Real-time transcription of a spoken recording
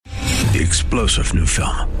The explosive new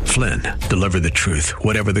film, Flynn, deliver the truth,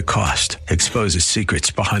 whatever the cost, exposes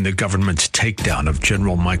secrets behind the government's takedown of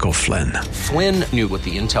General Michael Flynn. Flynn knew what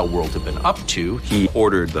the intel world had been up to. He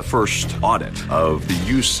ordered the first audit of the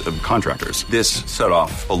use of contractors. This set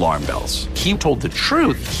off alarm bells. He told the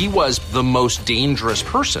truth. He was the most dangerous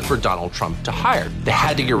person for Donald Trump to hire. They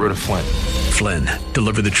had to get rid of Flynn. Flynn,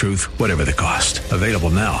 deliver the truth, whatever the cost. Available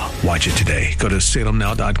now. Watch it today. Go to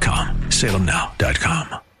salemnow.com.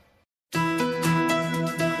 salemnow.com.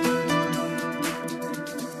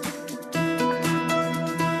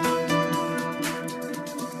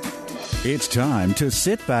 It's time to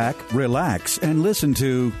sit back, relax, and listen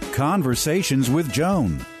to Conversations with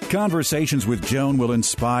Joan. Conversations with Joan will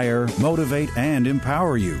inspire, motivate, and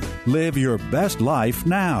empower you. Live your best life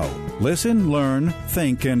now. Listen, learn,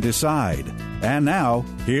 think, and decide. And now,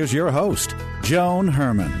 here's your host, Joan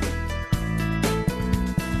Herman.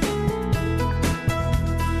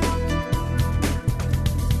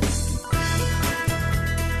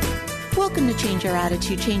 Welcome to Change Your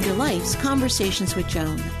Attitude, Change Your Life's Conversations with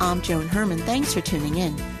Joan. I'm Joan Herman. Thanks for tuning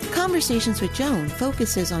in. Conversations with Joan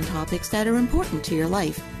focuses on topics that are important to your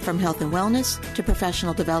life, from health and wellness to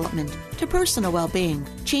professional development to personal well-being.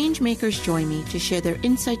 Change makers join me to share their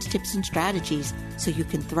insights, tips, and strategies so you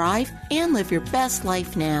can thrive and live your best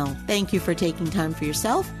life now. Thank you for taking time for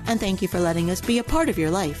yourself, and thank you for letting us be a part of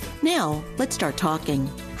your life. Now, let's start talking.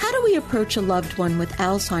 How do we approach a loved one with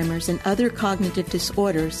Alzheimer's and other cognitive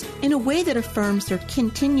disorders in a way that affirms their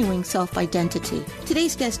continuing self-identity?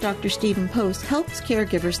 Today's guest, Dr. Stephen Post, helps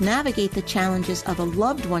caregivers navigate the challenges of a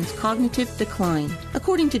loved one's cognitive decline.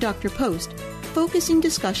 According to Dr. Post, focusing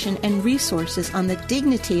discussion and resources on the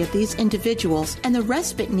dignity of these individuals and the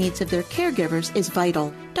respite needs of their caregivers is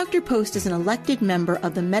vital. Dr. Post is an elected member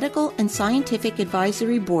of the Medical and Scientific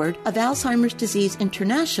Advisory Board of Alzheimer's Disease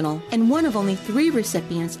International and one of only 3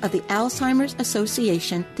 recipients of the Alzheimer's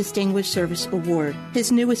Association Distinguished Service Award.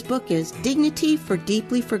 His newest book is Dignity for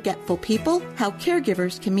Deeply Forgetful People: How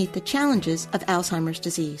Caregivers Can Meet the Challenges of Alzheimer's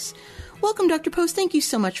Disease. Welcome, Dr. Post. Thank you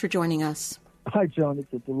so much for joining us. Hi, Joan.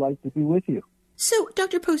 It's a delight to be with you. So,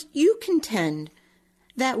 Dr. Post, you contend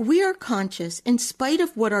that we are conscious in spite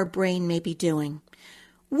of what our brain may be doing.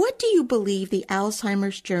 What do you believe the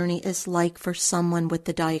Alzheimer's journey is like for someone with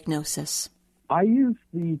the diagnosis? I use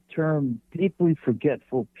the term deeply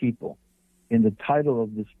forgetful people in the title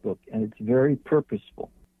of this book, and it's very purposeful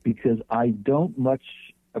because I don't much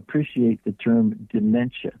appreciate the term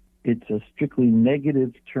dementia. It's a strictly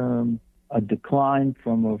negative term, a decline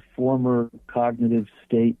from a former cognitive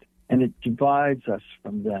state, and it divides us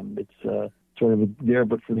from them. It's sort of there,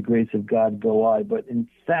 but for the grace of God go I. But in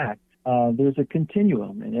fact, there's a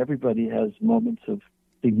continuum, and everybody has moments of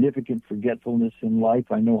significant forgetfulness in life.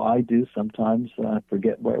 I know I do sometimes. I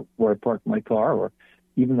forget where I park my car, or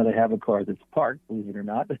even that I have a car that's parked, believe it or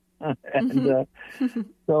not. And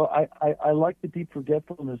so I like the deep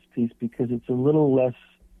forgetfulness piece because it's a little less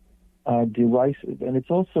derisive, and it's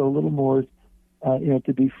also a little more,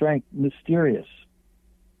 to be frank, mysterious.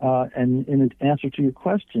 And in answer to your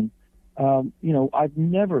question, I've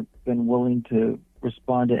never been willing to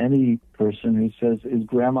respond to any person who says, is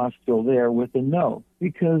grandma still there, with a no,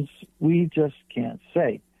 because we just can't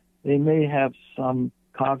say. They may have some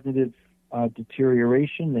cognitive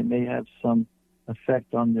deterioration. They may have some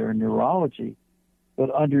effect on their neurology. But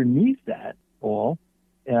underneath that all,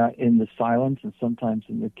 in the silence and sometimes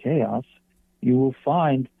in the chaos, you will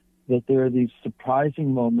find that there are these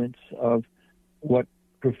surprising moments of what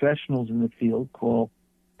professionals in the field call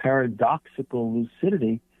paradoxical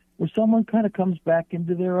lucidity, where someone kind of comes back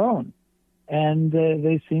into their own, and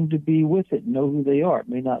they seem to be with it, know who they are. It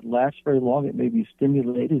may not last very long. It may be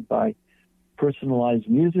stimulated by personalized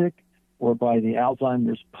music or by the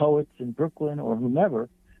Alzheimer's poets in Brooklyn or whomever,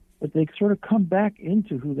 but they sort of come back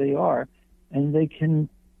into who they are, and they can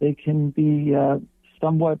be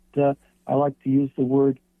somewhat, I like to use the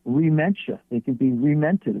word rementia. They can be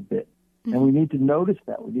remented a bit. Mm-hmm. And we need to notice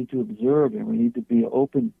that. We need to observe, and we need to be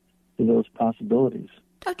open to those possibilities.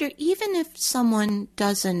 Doctor, even if someone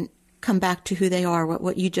doesn't come back to who they are,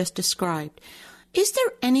 what you just described, is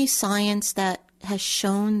there any science that has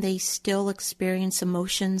shown they still experience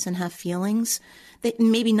emotions and have feelings, that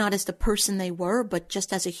maybe not as the person they were, but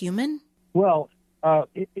just as a human? Well,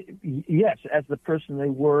 yes, as the person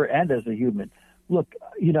they were and as a human. Look,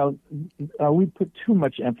 we put too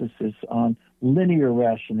much emphasis on linear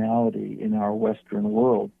rationality in our Western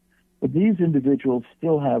world, but these individuals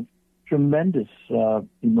still have tremendous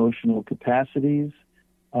emotional capacities.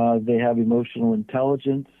 They have emotional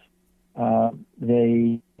intelligence.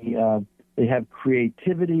 They have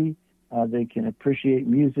creativity. They can appreciate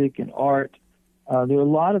music and art. There are a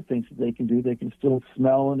lot of things that they can do. They can still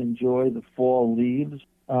smell and enjoy the fall leaves.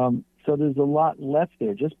 So there's a lot left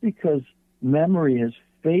there. Just because memory has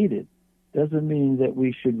faded doesn't mean that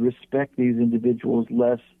we should respect these individuals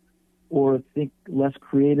less or think less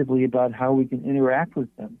creatively about how we can interact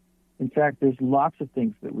with them. In fact, there's lots of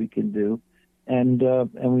things that we can do, and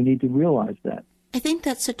we need to realize that. I think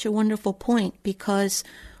that's such a wonderful point, because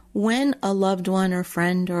when a loved one or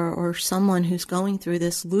friend or someone who's going through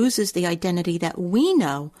this loses the identity that we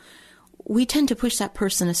know, we tend to push that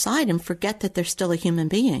person aside and forget that they're still a human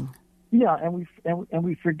being. Yeah, and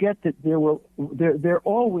we forget that they're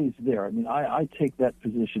always there. I mean, I take that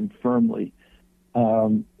position firmly.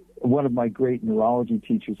 One of my great neurology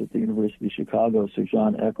teachers at the University of Chicago, Sir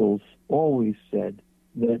John Eccles, always said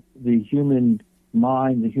that the human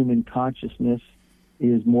mind, the human consciousness,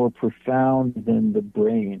 is more profound than the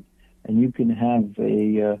brain, and you can have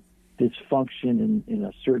a dysfunction in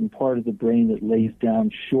a certain part of the brain that lays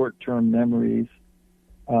down short-term memories,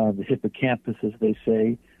 the hippocampus, as they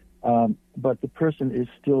say. But the person is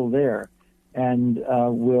still there and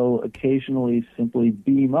will occasionally simply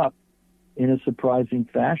beam up in a surprising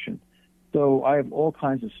fashion. So I have all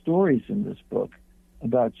kinds of stories in this book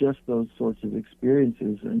about just those sorts of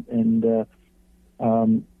experiences.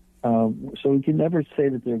 So we can never say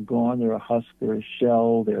that they're gone, they're a husk, they're a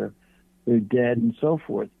shell, they're dead, and so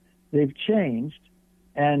forth. They've changed,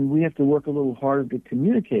 and we have to work a little harder to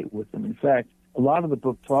communicate with them. In fact, a lot of the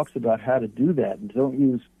book talks about how to do that, and don't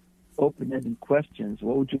use open-ended questions.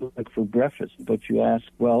 What would you like for breakfast? But you ask,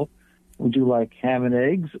 well, would you like ham and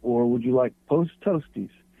eggs, or would you like post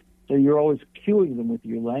toasties? So you're always cueing them with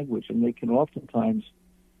your language, and they can oftentimes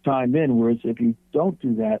chime in, whereas if you don't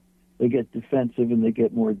do that, they get defensive and they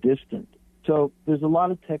get more distant. So there's a lot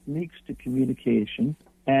of techniques to communication,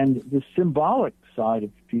 and the symbolic side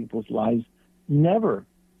of people's lives never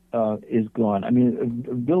is gone. I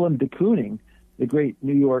mean, Willem de Kooning, the great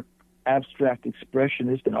New York abstract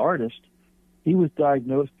expressionist and artist, he was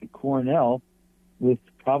diagnosed at Cornell with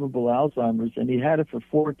probable Alzheimer's, and he had it for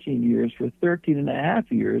 14 years. For 13 and a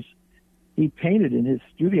half years, he painted in his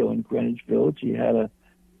studio in Greenwich Village. He had a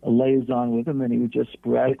liaison with him, and he would just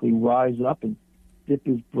sporadically rise up and dip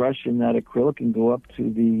his brush in that acrylic and go up to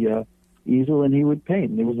the easel, and he would paint.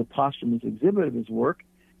 And there was a posthumous exhibit of his work,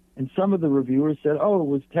 and some of the reviewers said, oh, it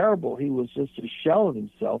was terrible. He was just a shell of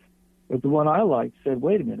himself. But the one I liked said,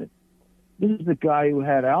 wait a minute, this is the guy who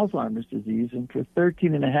had Alzheimer's disease, and for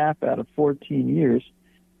 13 and a half out of 14 years,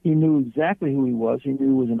 he knew exactly who he was. He knew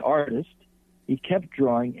he was an artist. He kept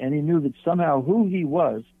drawing, and he knew that somehow who he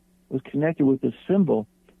was connected with the symbol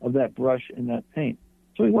of that brush and that paint.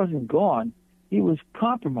 So he wasn't gone. He was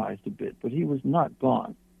compromised a bit, but he was not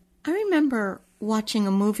gone. I remember watching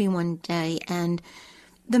a movie one day, and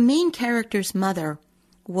the main character's mother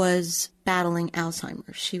was battling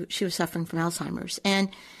Alzheimer's. She was suffering from Alzheimer's. And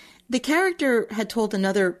the character had told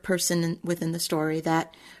another person within the story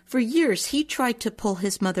that for years he tried to pull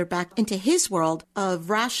his mother back into his world of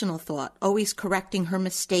rational thought, always correcting her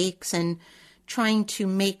mistakes and trying to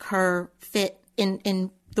make her fit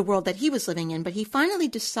in the world that he was living in. But he finally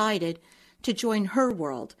decided to join her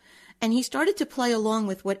world, and he started to play along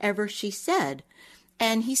with whatever she said.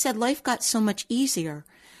 And he said life got so much easier.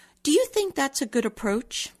 Do you think that's a good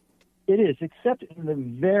approach? It is, except in the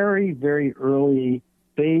very, very early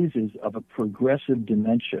phases of a progressive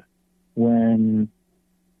dementia, when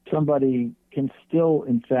somebody can still,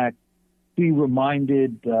 in fact, be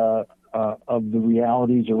reminded of the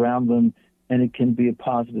realities around them, and it can be a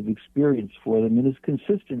positive experience for them and is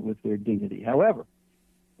consistent with their dignity. However,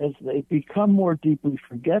 as they become more deeply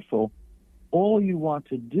forgetful, all you want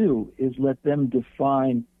to do is let them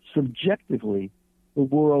define subjectively the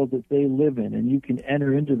world that they live in, and you can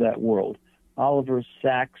enter into that world. Oliver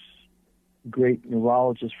Sacks, great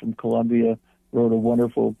neurologist from Columbia, wrote a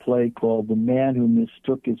wonderful play called The Man Who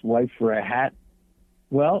Mistook His Wife for a Hat.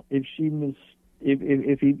 Well, the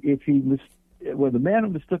man who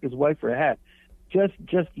mistook his wife for a hat,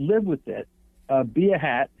 just live with it. Be a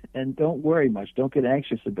hat and don't worry much. Don't get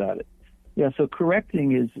anxious about it. Yeah, so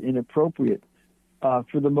correcting is inappropriate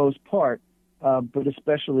for the most part, but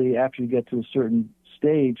especially after you get to a certain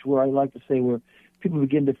stage where I like to say where people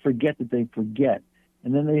begin to forget that they forget.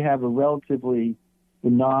 And then they have a relatively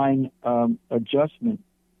benign adjustment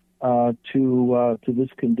to this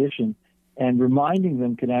condition. And reminding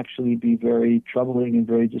them can actually be very troubling and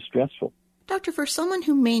very distressful. Doctor, for someone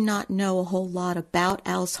who may not know a whole lot about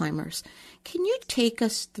Alzheimer's, can you take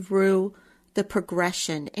us through the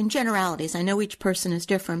progression in generalities? I know each person is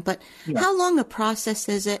different, but How long a process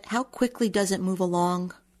is it? How quickly does it move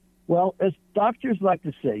along? Well, as doctors like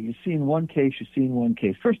to say, you've seen one case, you've seen one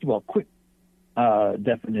case. First of all,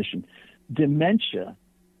 definition. Dementia,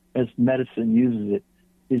 as medicine uses it,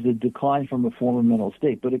 is a decline from a former mental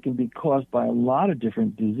state, but it can be caused by a lot of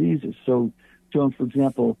different diseases. So, Joan, for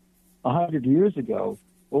example, 100 years ago,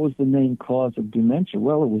 what was the main cause of dementia?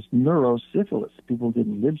 Well, it was neurosyphilis. People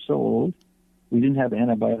didn't live so old. We didn't have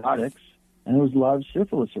antibiotics, and there was a lot of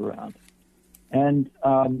syphilis around. And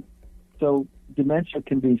so dementia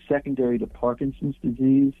can be secondary to Parkinson's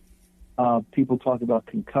disease. People talk about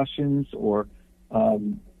concussions or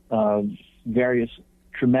various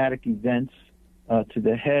traumatic events to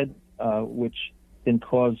the head, which can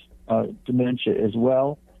cause dementia as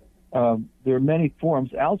well. There are many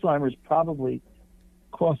forms. Alzheimer's probably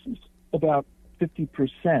causes about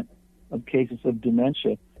 50% of cases of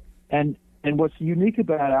dementia. And what's unique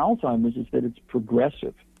about Alzheimer's is that it's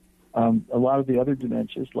progressive. A lot of the other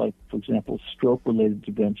dementias, like, for example, stroke-related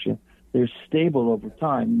dementia, they're stable over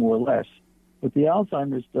time, more or less. But the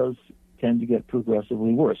Alzheimer's does tend to get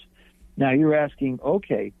progressively worse. Now, you're asking,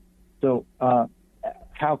 okay, so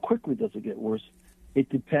how quickly does it get worse? It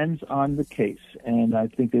depends on the case. And I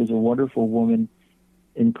think there's a wonderful woman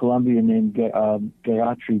in Colombia named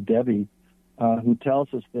Gayatri Devi who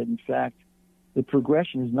tells us that, in fact, the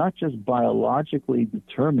progression is not just biologically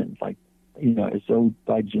determined, like, as though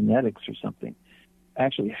by genetics or something.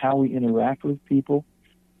 Actually, how we interact with people,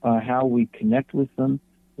 how we connect with them,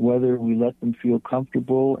 whether we let them feel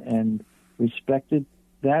comfortable and respected,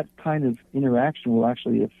 that kind of interaction will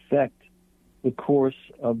actually affect the course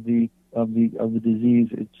of the disease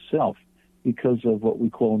itself, because of what we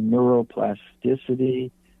call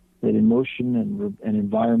neuroplasticity, that emotion and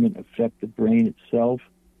environment affect the brain itself,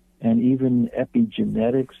 and even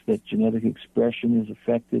epigenetics, that genetic expression is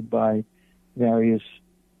affected by various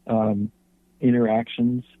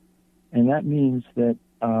interactions. And that means that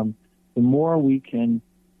the more we can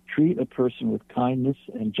treat a person with kindness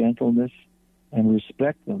and gentleness and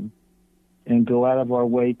respect them and go out of our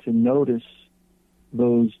way to notice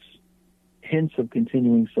those hints of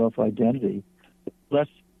continuing self-identity, the less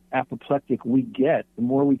apoplectic we get, the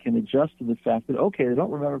more we can adjust to the fact that, okay, they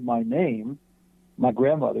don't remember my name. My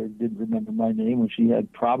grandmother didn't remember my name when she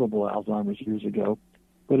had probable Alzheimer's years ago,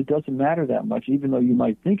 but it doesn't matter that much. Even though you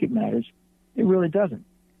might think it matters, it really doesn't.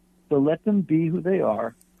 So let them be who they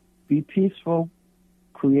are, be peaceful,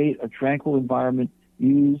 create a tranquil environment,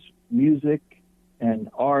 use music and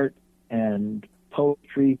art and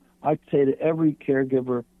poetry. I'd say to every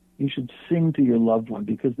caregiver, you should sing to your loved one,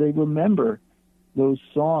 because they remember those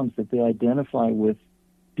songs that they identify with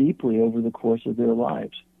deeply over the course of their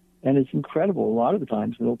lives. And it's incredible. A lot of the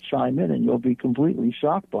times they'll chime in and you'll be completely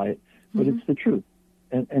shocked by it, but it's the truth.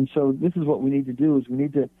 And so this is what we need to do, is we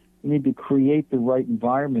need to create the right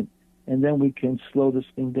environment, and then we can slow this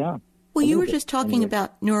thing down. Well, you were just talking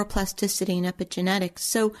about neuroplasticity and epigenetics.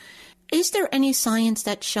 So is there any science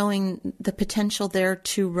that's showing the potential there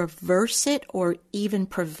to reverse it or even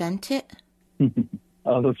prevent it?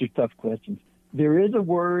 Oh, those are tough questions. There is a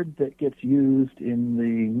word that gets used in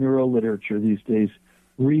the neuro literature these days,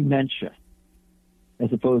 rementia,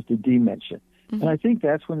 as opposed to dementia. And I think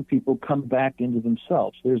that's when people come back into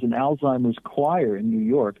themselves. There's an Alzheimer's choir in New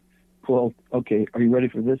York called, okay, are you ready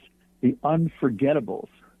for this? The Unforgettables.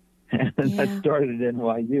 And that started at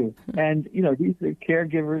NYU. And, these are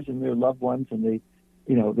caregivers and their loved ones, and they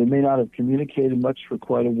may not have communicated much for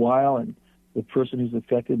quite a while, and the person who's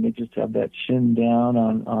affected may just have that chin down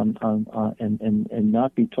and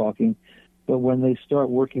not be talking. But when they start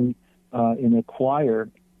working in a choir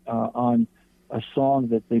on a song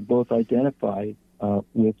that they both identify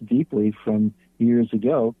with deeply from years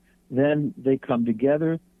ago, then they come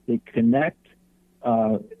together, they connect.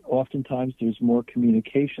 Oftentimes there's more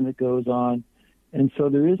communication that goes on. And so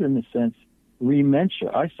there is, in a sense,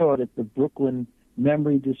 rementia. I saw it at the Brooklyn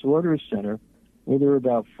Memory Disorders Center, where there were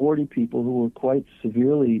about 40 people who were quite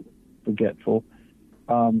severely forgetful,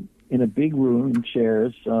 in a big room in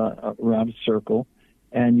chairs around a circle.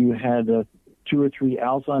 And you had 2 or 3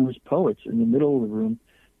 Alzheimer's poets in the middle of the room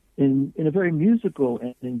in a very musical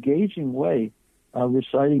and engaging way,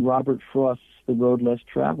 reciting Robert Frost's The Road Less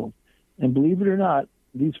Traveled. And believe it or not,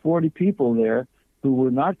 these 40 people there who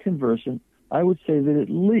were not conversant, I would say that at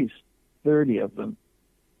least 30 of them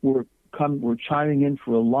were chiming in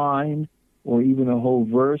for a line or even a whole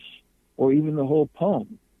verse or even the whole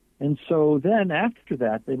poem. And so then after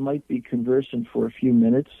that, they might be conversant for a few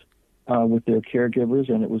minutes with their caregivers,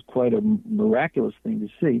 and it was quite a miraculous thing to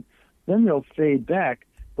see. Then they'll fade back.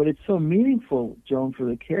 But it's so meaningful, Joan, for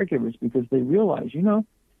the caregivers, because they realize,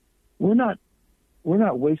 we're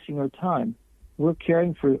not wasting our time. We're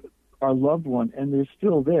caring for our loved one, and they're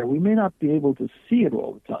still there. We may not be able to see it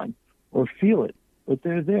all the time or feel it, but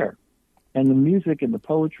they're there. And the music and the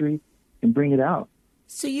poetry can bring it out.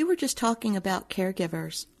 So you were just talking about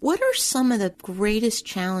caregivers. What are some of the greatest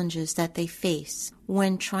challenges that they face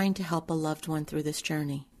when trying to help a loved one through this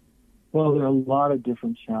journey? Well, there are a lot of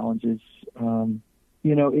different challenges.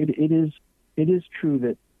 It is true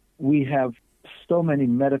that we have so many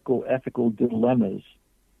medical ethical dilemmas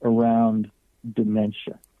around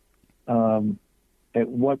dementia. At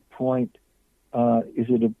what point is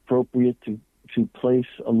it appropriate to place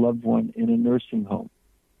a loved one in a nursing home?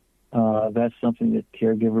 That's something that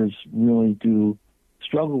caregivers really do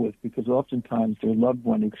struggle with, because oftentimes their loved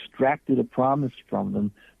one extracted a promise from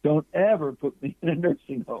them, don't ever put me in a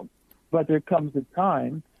nursing home. But there comes a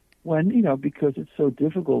time when, because it's so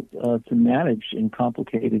difficult to manage in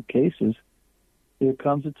complicated cases, there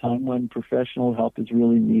comes a time when professional help is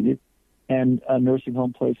really needed, and a nursing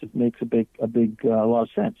home place makes a lot of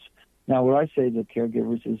sense. Now, what I say to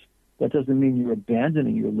caregivers is that doesn't mean you're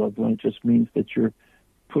abandoning your loved one. It just means that you're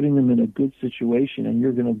putting them in a good situation, and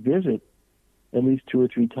you're going to visit at least 2 or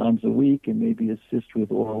 3 times a week and maybe assist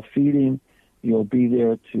with oral feeding. You'll be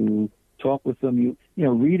there to talk with them.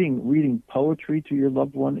 Reading poetry to your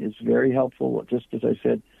loved one is very helpful. Just as I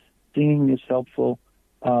said, singing is helpful.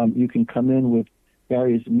 You can come in with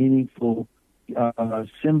various meaningful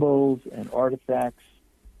symbols and artifacts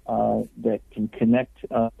that can connect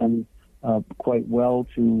quite well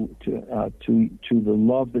to the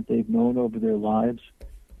love that they've known over their lives.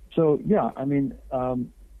 So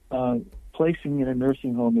placing in a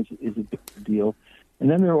nursing home is a big deal. And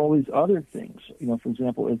then there are all these other things. For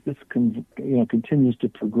example, as this continues to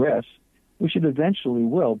progress, which it eventually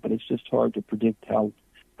will, but it's just hard to predict how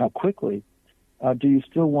quickly. Do you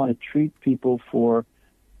still want to treat people for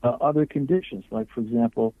other conditions, like, for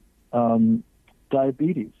example,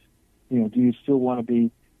 diabetes? Do you still want to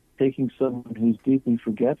be taking someone who's deeply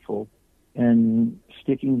forgetful and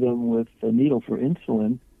sticking them with a needle for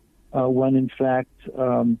insulin when, in fact,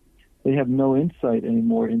 they have no insight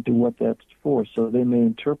anymore into what that's for? So they may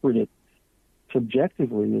interpret it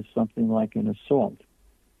subjectively as something like an assault.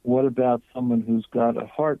 What about someone who's got a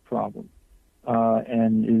heart problem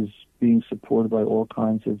and is being supported by all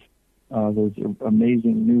kinds of those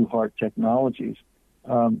amazing new heart technologies?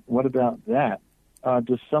 What about that?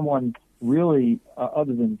 Does someone really,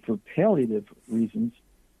 other than for palliative reasons,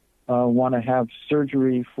 want to have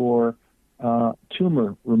surgery for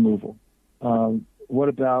tumor removal? What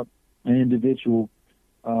about an individual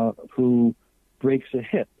who breaks a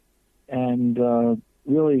hip and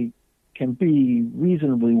really can be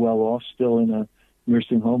reasonably well off, still in a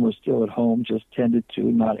nursing home or still at home, just tended to,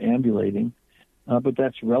 not ambulating, but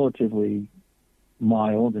that's relatively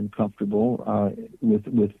mild and comfortable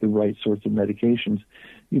with the right sorts of medications.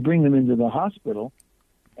 You bring them into the hospital,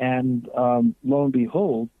 and lo and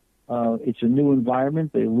behold, it's a new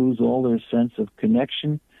environment. They lose all their sense of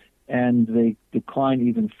connection, and they decline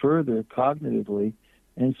even further cognitively,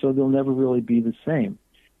 and so they'll never really be the same.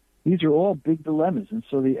 These are all big dilemmas, and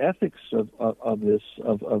so the ethics of this,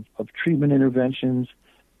 of treatment interventions,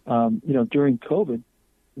 during COVID,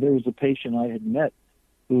 there was a patient I had met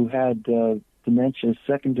who had dementia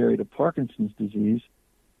secondary to Parkinson's disease,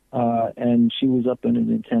 and she was up in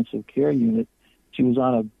an intensive care unit. She was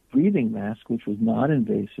on a breathing mask, which was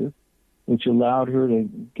non-invasive, which allowed her to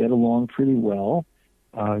get along pretty well.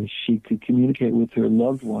 She could communicate with her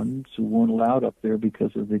loved ones who weren't allowed up there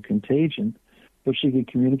because of the contagion, but she could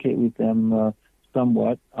communicate with them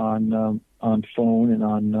somewhat on phone and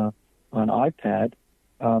on iPad.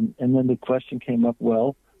 And then the question came up,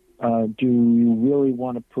 well, do you really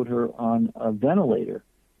want to put her on a ventilator?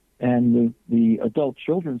 And the adult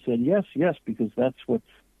children said, yes, because that's what's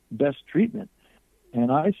best treatment.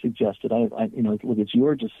 And I suggested, look, it's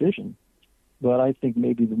your decision, but I think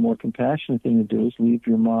maybe the more compassionate thing to do is leave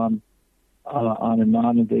your mom on a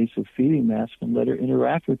non-invasive feeding mask and let her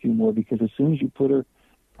interact with you more, because as soon as you put her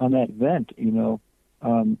on that vent,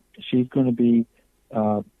 she's going to be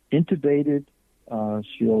intubated.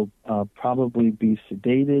 She'll probably be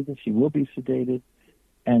sedated. She will be sedated.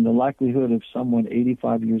 And the likelihood of someone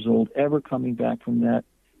 85 years old ever coming back from that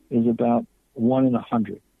is about 1 in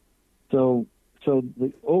 100. So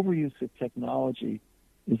the overuse of technology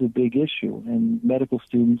is a big issue. And medical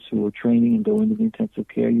students who are training and go into the intensive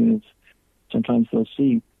care units, sometimes they'll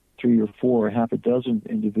see 3 or 4 or half a dozen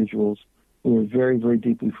individuals who are very, very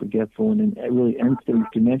deeply forgetful and in really end-stage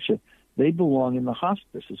dementia. They belong in the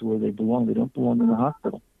hospice is where they belong. They don't belong in the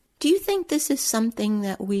hospital. Do you think this is something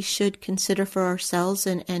that we should consider for ourselves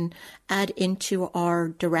and add into our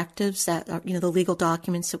directives that are, the legal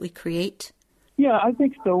documents that we create? Yeah, I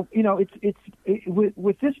think so.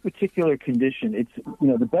 With this particular condition, it's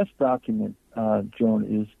the best document, Joan,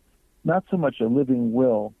 is not so much a living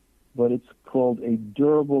will, but it's called a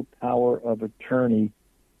durable power of attorney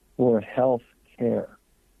for health care.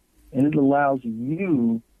 And it allows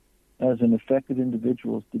you, as an affected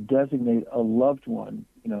individual, to designate a loved one,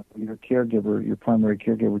 your caregiver, your primary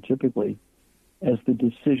caregiver typically, as the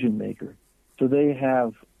decision maker. So they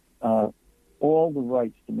have all the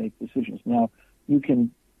rights to make decisions. Now, you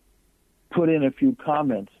can put in a few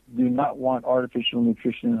comments. Do not want artificial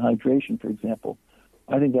nutrition and hydration, for example.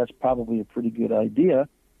 I think that's probably a pretty good idea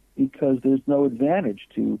because there's no advantage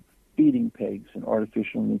to feeding pigs and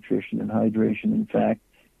artificial nutrition and hydration. In fact,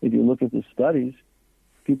 if you look at the studies,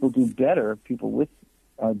 people do better, people with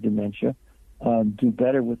dementia, do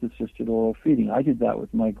better with assisted oral feeding. I did that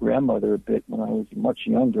with my grandmother a bit when I was much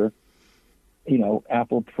younger,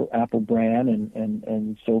 apple bran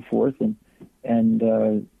and so forth.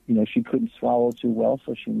 And she couldn't swallow too well,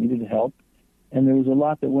 so she needed help. And there was a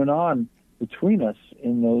lot that went on between us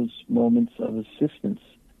in those moments of assistance.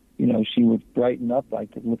 She would brighten up. I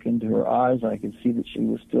could look into her eyes. I could see that she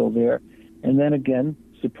was still there. And then again,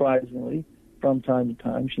 surprisingly, from time to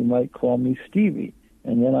time, she might call me Stevie.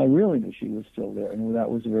 And then I really knew she was still there. And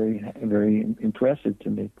that was very, very impressive to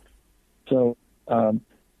me. So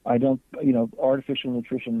I don't, artificial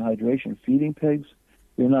nutrition and hydration, feeding pigs,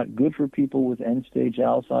 they're not good for people with end-stage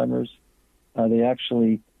Alzheimer's. They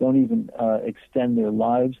actually don't even extend their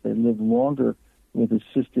lives. They live longer with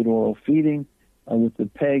assisted oral feeding. With the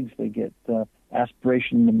pegs, they get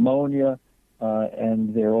aspiration pneumonia,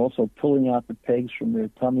 and they're also pulling out the pegs from their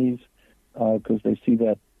tummies because they see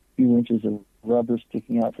that few inches of rubber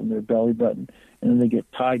sticking out from their belly button, and then they get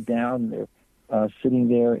tied down. And they're sitting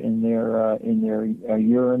there in their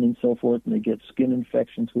urine and so forth, and they get skin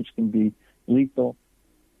infections, which can be lethal.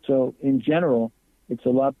 So in general, it's a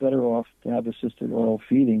lot better off to have assisted oral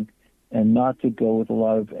feeding and not to go with a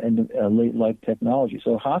lot of late life technology.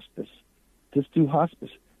 So hospice. Just do hospice.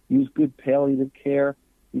 Use good palliative care.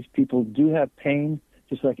 These people do have pain,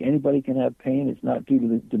 just like anybody can have pain. It's not due to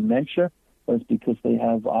the dementia, but it's because they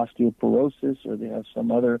have osteoporosis or they have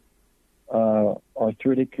some other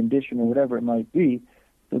arthritic condition or whatever it might be.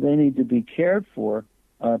 So they need to be cared for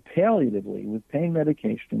palliatively with pain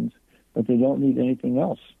medications, but they don't need anything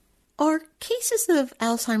else. Are cases of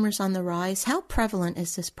Alzheimer's on the rise? How prevalent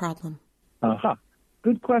is this problem?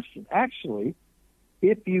 Good question. Actually,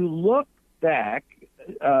 if you look back,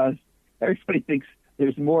 everybody thinks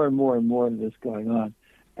there's more and more and more of this going on.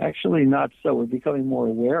 Actually, not so. We're becoming more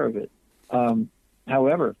aware of it.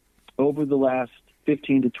 However, over the last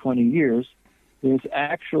 15 to 20 years, there's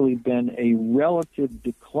actually been a relative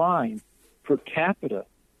decline per capita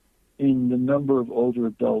in the number of older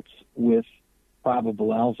adults with probable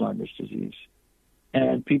Alzheimer's disease.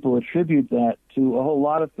 And people attribute that to a whole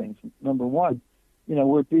lot of things. Number one,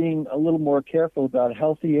 we're being a little more careful about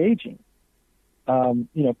healthy aging.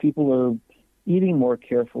 People are eating more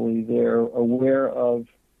carefully. They're aware of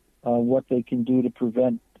what they can do to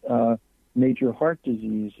prevent major heart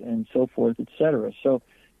disease and so forth, et cetera. So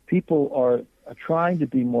people are trying to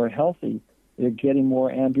be more healthy. They're getting more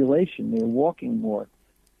ambulation. They're walking more.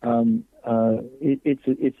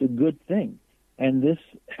 It's a good thing. And this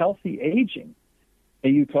healthy aging,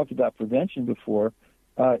 and you talked about prevention before,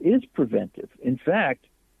 is preventive. In fact,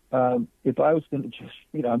 if I was going to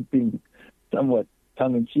just, I'm being somewhat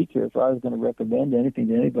tongue-in-cheek here, if I was going to recommend anything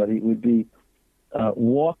to anybody, it would be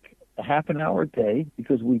walk a half an hour a day,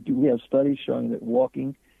 because we have studies showing that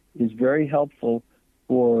walking is very helpful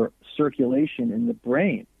for circulation in the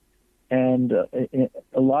brain. And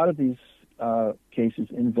a lot of these cases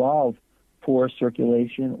involve poor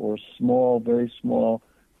circulation or very small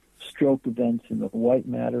stroke events in the white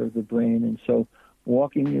matter of the brain. And so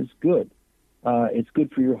walking is good. It's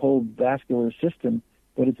good for your whole vascular system,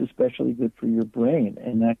 but it's especially good for your brain,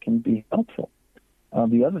 and that can be helpful.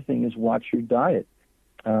 The other thing is watch your diet.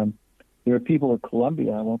 There are people at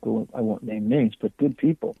Columbia, I won't name names, but good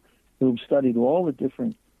people who have studied all the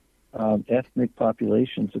different ethnic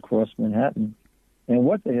populations across Manhattan, and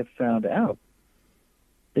what they have found out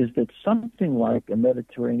is that something like a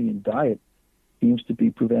Mediterranean diet seems to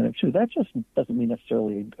be preventive too. That just doesn't mean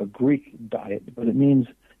necessarily a Greek diet, but it means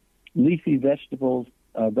leafy vegetables,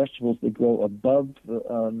 vegetables that grow above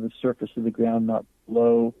the surface of the ground, not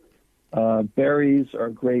below. Berries are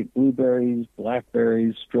great: blueberries,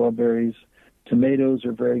 blackberries, strawberries. Tomatoes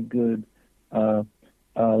are very good.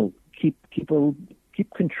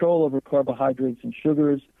 Keep control over carbohydrates and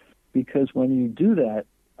sugars, because when you do that,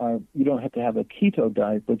 you don't have to have a keto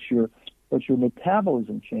diet, but your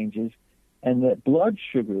metabolism changes, and that blood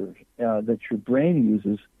sugar that your brain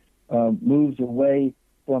uses moves away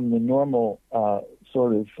from the normal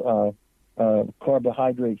sort of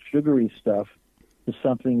carbohydrate, sugary stuff to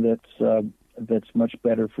something that's much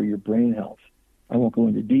better for your brain health. I won't go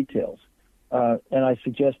into details. And I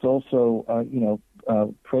suggest also,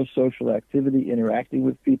 pro-social activity, interacting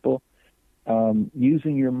with people,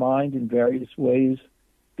 using your mind in various ways,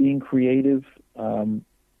 being creative.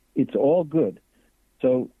 It's all good.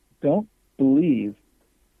 So don't believe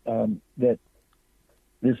that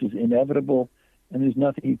this is inevitable and there's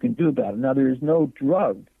nothing you can do about it. Now, there is no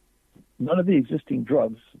drug. None of the existing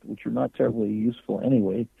drugs, which are not terribly useful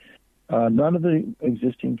anyway, none of the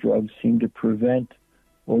existing drugs seem to prevent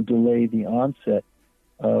or delay the onset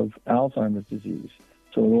of Alzheimer's disease.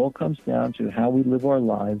 So it all comes down to how we live our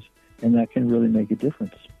lives, and that can really make a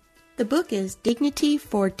difference. The book is Dignity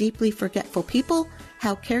for Deeply Forgetful People,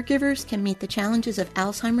 How Caregivers Can Meet the Challenges of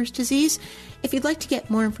Alzheimer's Disease. If you'd like to get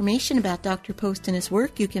more information about Dr. Post and his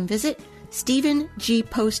work, you can visit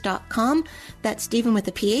StephenGPost.com. That's Stephen with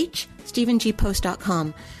a PH,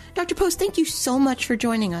 StephenGPost.com. Dr. Post, thank you so much for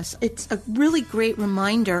joining us. It's a really great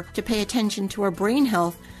reminder to pay attention to our brain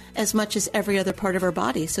health as much as every other part of our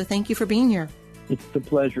body. So thank you for being here. It's a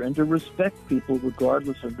pleasure, and to respect people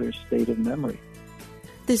regardless of their state of memory.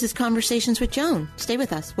 This is Conversations with Joan. Stay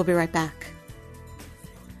with us. We'll be right back.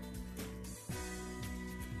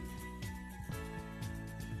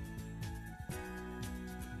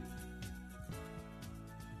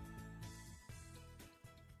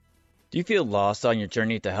 Do you feel lost on your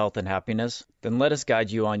journey to health and happiness? Then let us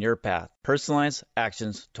guide you on your path. Personalized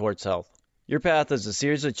actions towards health. Your path is a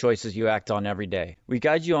series of choices you act on every day. We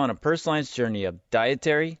guide you on a personalized journey of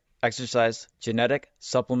dietary, exercise, genetic,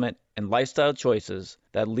 supplement, and lifestyle choices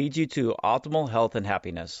that lead you to optimal health and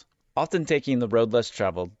happiness. Often taking the road less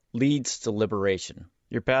traveled leads to liberation.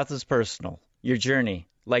 Your path is personal. Your journey,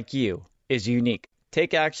 like you, is unique.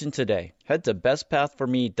 Take action today. Head to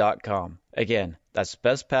bestpathforme.com. Again, that's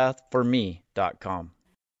bestpathforme.com.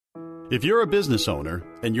 If you're a business owner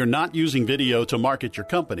and you're not using video to market your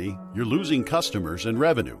company, you're losing customers and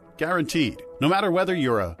revenue, guaranteed. No matter whether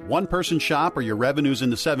you're a one-person shop or your revenue's in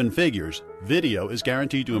the seven figures, video is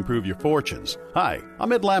guaranteed to improve your fortunes. Hi,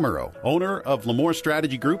 I'm Ed Lamoureux, owner of Lamore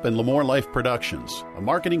Strategy Group and Lamore Life Productions, a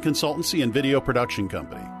marketing consultancy and video production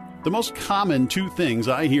company. The most common two things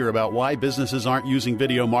I hear about why businesses aren't using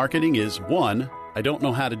video marketing is, 1, I don't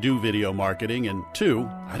know how to do video marketing, and 2,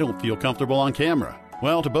 I don't feel comfortable on camera.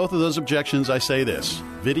 Well, to both of those objections, I say this.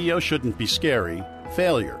 Video shouldn't be scary.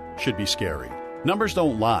 Failure should be scary. Numbers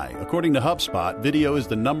don't lie. According to HubSpot, video is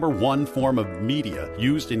the #1 form of media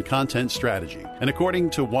used in content strategy. And according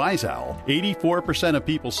to Wise Owl, 84% of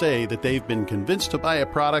people say that they've been convinced to buy a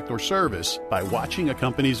product or service by watching a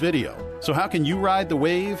company's video. So how can you ride the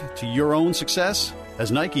wave to your own success?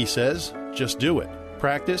 As Nike says, just do it.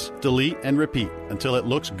 Practice, delete, and repeat until it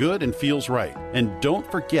looks good and feels right. And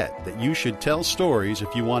don't forget that you should tell stories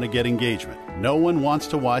if you want to get engagement. No one wants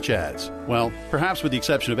to watch ads. Well, perhaps with the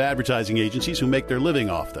exception of advertising agencies who make their living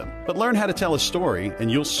off them. But learn how to tell a story,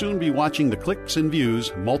 and you'll soon be watching the clicks and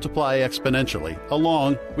views multiply exponentially,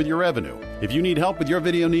 along with your revenue. If you need help with your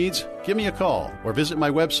video needs, give me a call or visit my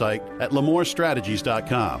website at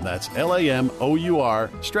lamourstrategies.com. That's LAMOUR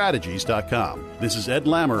strategies.com. This is Ed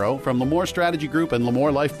Lamoureux from Lamore Strategy Group and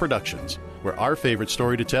Lamore Life Productions, where our favorite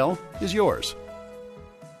story to tell is yours.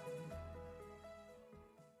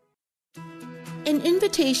 An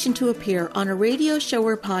invitation to appear on a radio show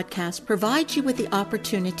or podcast provides you with the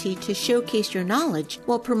opportunity to showcase your knowledge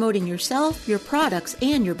while promoting yourself, your products,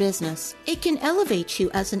 and your business. It can elevate you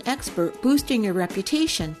as an expert, boosting your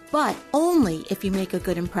reputation, but only if you make a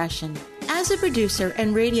good impression. As a producer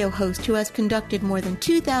and radio host who has conducted more than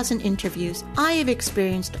 2,000 interviews, I have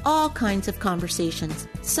experienced all kinds of conversations.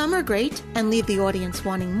 Some are great and leave the audience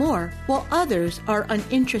wanting more, while others are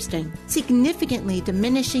uninteresting, significantly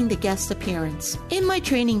diminishing the guest's appearance. In my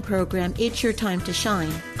training program, It's Your Time to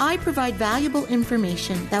Shine, I provide valuable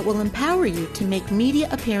information that will empower you to make media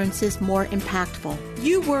appearances more impactful.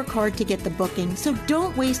 You work hard to get the booking, so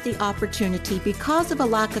don't waste the opportunity because of a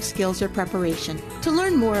lack of skills or preparation. To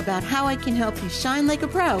learn more about how I can help you shine like a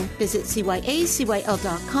pro, visit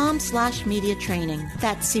cyacyl.com/media training.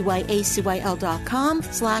 That's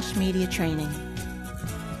cyacyl.com/media training.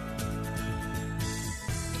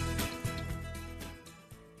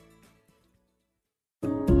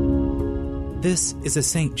 This is a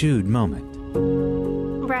St. Jude moment.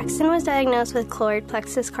 Braxton was diagnosed with choroid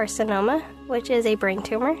plexus carcinoma, which is a brain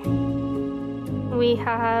tumor. We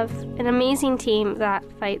have an amazing team that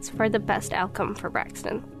fights for the best outcome for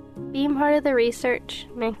Braxton. Being part of the research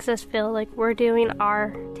makes us feel like we're doing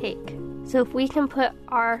our take. So if we can put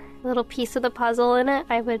our little piece of the puzzle in it,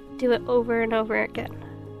 I would do it over and over again.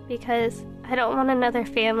 Because I don't want another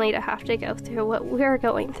family to have to go through what we're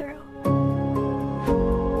going through.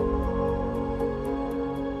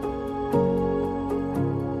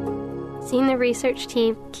 Seeing the research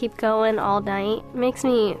team keep going all night makes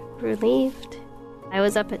me relieved. I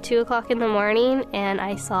was up at 2 o'clock in the morning and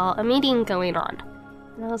I saw a meeting going on.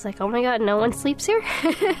 And I was like, oh my God, no one sleeps here?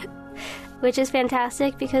 Which is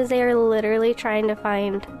fantastic because they are literally trying to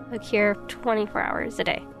find a cure 24 hours a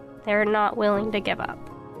day. They're not willing to give up.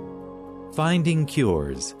 Finding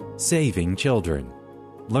Cures, Saving Children.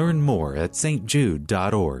 Learn more at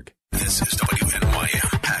stjude.org. This is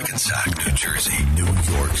WNYM, Hackensack, New Jersey, New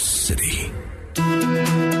York City.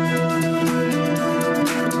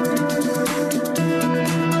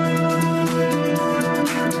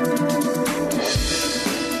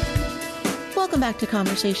 Welcome back to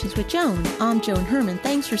Conversations with Joan. I'm Joan Herman.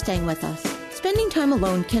 Thanks for staying with us. Spending time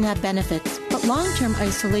alone can have benefits, but long-term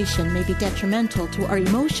isolation may be detrimental to our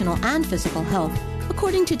emotional and physical health.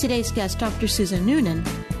 According to today's guest, Dr. Susan Noonan,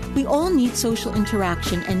 we all need social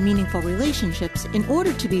interaction and meaningful relationships in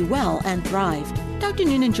order to be well and thrive. Dr.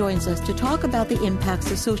 Noonan joins us to talk about the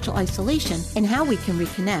impacts of social isolation and how we can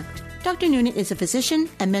reconnect. Dr. Noonan is a physician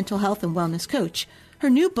and mental health and wellness coach. Her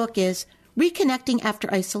new book is Reconnecting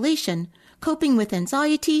After Isolation, Coping with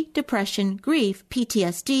Anxiety, Depression, Grief,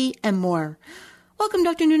 PTSD, and more. Welcome,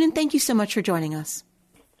 Dr. Noonan. Thank you so much for joining us.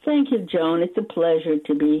 Thank you, Joan. It's a pleasure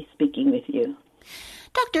to be speaking with you.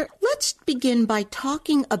 Doctor, let's begin by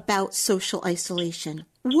talking about social isolation.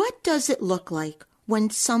 What does it look like when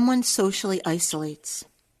someone socially isolates?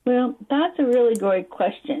 Well, that's a really great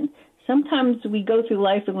question. Sometimes we go through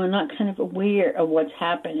life and we're not kind of aware of what's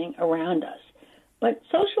happening around us. But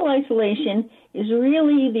social isolation is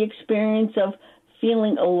really the experience of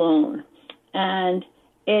feeling alone. And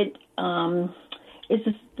it is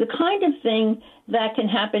the kind of thing that can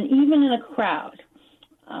happen even in a crowd.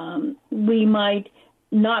 We might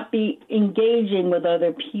not be engaging with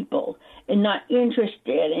other people and not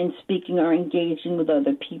interested in speaking or engaging with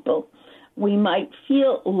other people. We might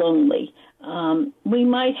feel lonely. We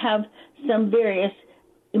might have some various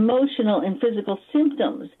emotional and physical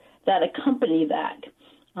symptoms that accompany that.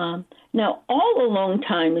 Now, all alone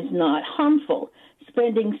time is not harmful.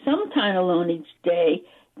 Spending some time alone each day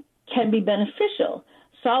can be beneficial.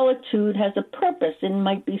 Solitude has a purpose and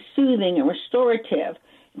might be soothing and restorative.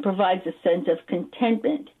 It provides a sense of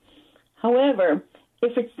contentment. However,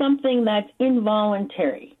 if it's something that's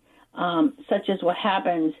involuntary, such as what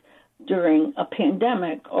happens during a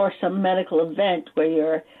pandemic or some medical event where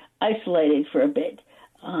you're isolated for a bit,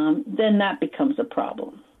 then that becomes a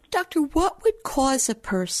problem. Doctor, what would cause a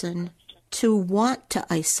person to want to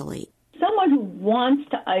isolate? Someone who wants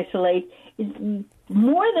to isolate is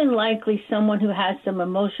more than likely someone who has some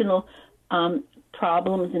emotional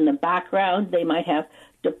problems in the background. They might have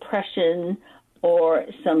depression or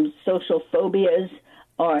some social phobias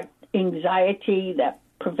or anxiety that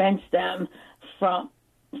prevents them from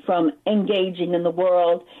engaging in the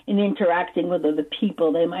world and interacting with other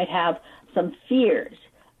people. They might have some fears.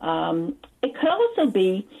 It could also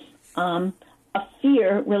be a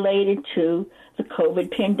fear related to the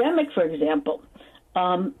COVID pandemic, for example,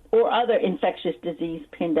 or other infectious disease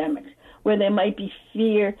pandemics, where there might be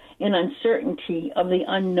fear and uncertainty of the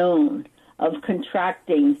unknown, of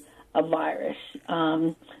contracting a virus,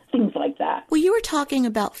 things like that. Well, you were talking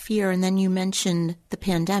about fear, and then you mentioned the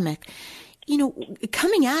pandemic. You know,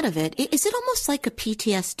 coming out of it, is it almost like a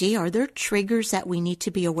PTSD? Are there triggers that we need to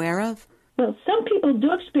be aware of? Well, some people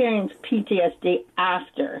do experience PTSD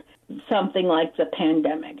after something like the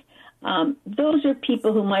pandemic. Those are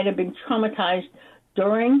people who might have been traumatized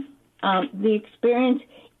during the experience,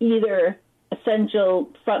 either essential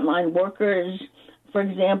frontline workers, for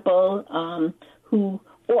example,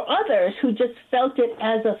 or others who just felt it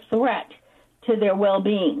as a threat to their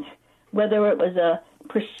well-being, whether it was a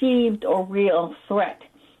perceived or real threat.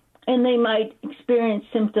 And they might experience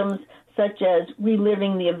symptoms such as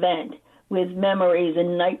reliving the event with memories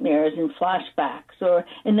and nightmares and flashbacks,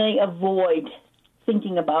 and they avoid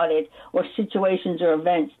thinking about it, or situations or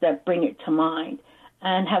events that bring it to mind,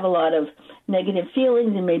 and have a lot of negative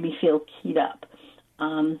feelings and maybe feel keyed up.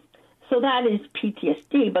 So that is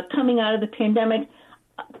PTSD. But coming out of the pandemic,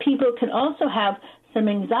 people can also have some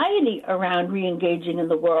anxiety around re-engaging in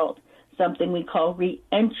the world, something we call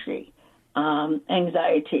re-entry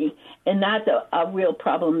anxiety. And that's a real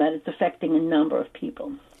problem that is affecting a number of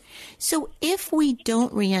people. So if we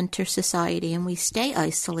don't re-enter society and we stay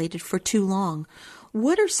isolated for too long,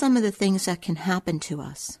 what are some of the things that can happen to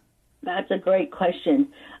us? That's a great question.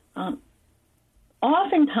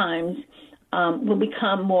 Oftentimes, will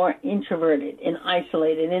become more introverted and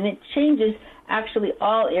isolated, and it changes actually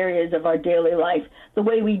all areas of our daily life, the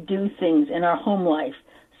way we do things in our home life,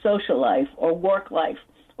 social life, or work life,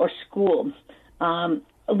 or school,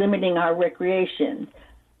 limiting our recreation.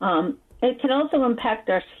 It can also impact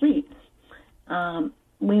our sleep.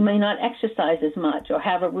 We may not exercise as much or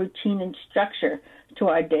have a routine and structure to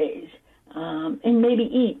our days, and maybe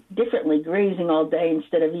eat differently, grazing all day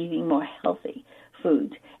instead of eating more healthy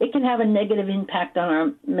foods. It can have a negative impact on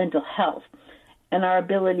our mental health and our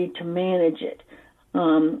ability to manage it.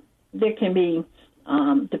 There can be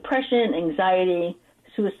depression, anxiety,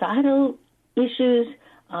 suicidal issues,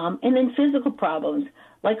 and then physical problems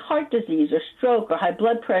like heart disease or stroke or high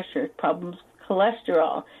blood pressure, problems with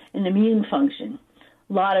cholesterol and immune function.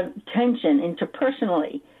 A lot of tension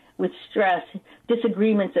interpersonally with stress,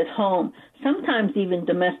 disagreements at home, sometimes even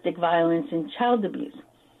domestic violence and child abuse.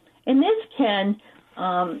 And this can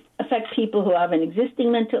affect people who have an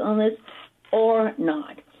existing mental illness or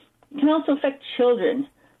not. It can also affect children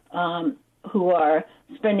who are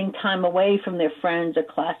spending time away from their friends or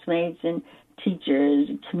classmates and teachers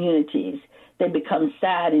and communities. They become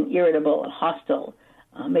sad and irritable and hostile.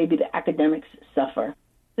 Maybe the academics suffer.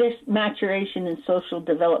 This maturation and social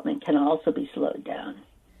development can also be slowed down.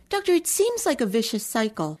 Doctor, it seems like a vicious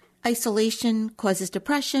cycle. Isolation causes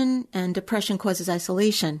depression, and depression causes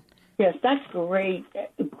isolation. Yes, that's great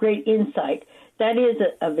insight. That is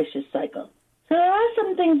a vicious cycle. So there are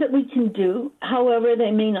some things that we can do. However,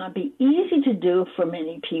 they may not be easy to do for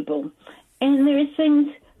many people. And there are things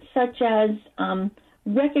such as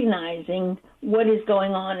recognizing what is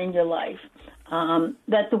going on in your life,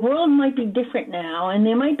 that the world might be different now, and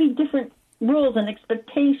there might be different rules and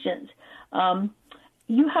expectations.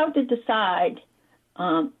 You have to decide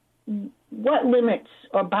what limits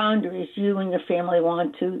or boundaries you and your family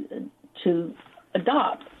want to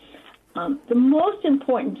adopt. The most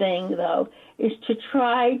important thing, though, is to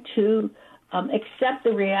try to accept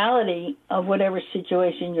the reality of whatever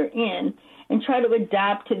situation you're in and try to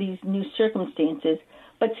adapt to these new circumstances,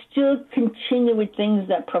 but still continue with things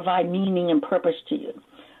that provide meaning and purpose to you.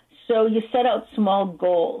 So you set out small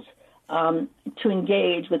goals to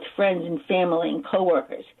engage with friends and family and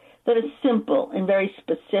coworkers that are simple and very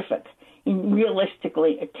specific and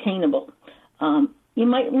realistically attainable. You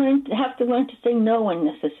might have to learn to say no when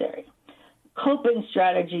necessary. Coping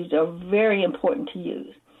strategies are very important to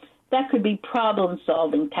use. That could be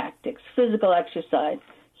problem-solving tactics, physical exercise,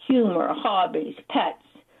 humor, hobbies, pets.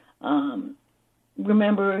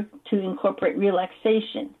 Remember to incorporate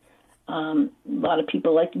relaxation. A lot of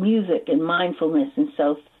people like music and mindfulness and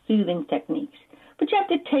self-soothing techniques. But you have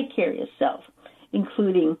to take care of yourself,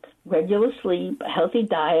 including regular sleep, a healthy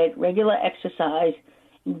diet, regular exercise,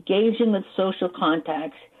 engaging with social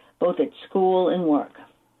contacts, both at school and work.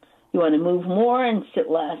 You want to move more and sit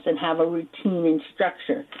less and have a routine and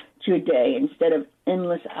structure to your day instead of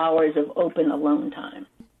endless hours of open alone time.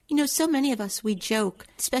 You know, so many of us, we joke,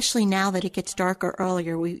 especially now that it gets darker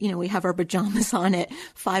earlier. We have our pajamas on at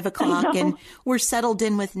 5 o'clock and we're settled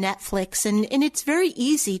in with Netflix. And it's very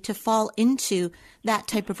easy to fall into that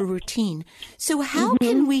type of a routine. So how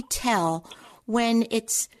can we tell when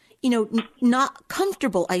it's, not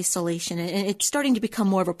comfortable isolation and it's starting to become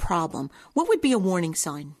more of a problem? What would be a warning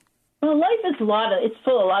sign? Well, life is it's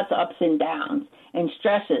full of lots of ups and downs and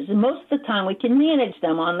stresses. And most of the time we can manage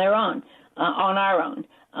them on our own.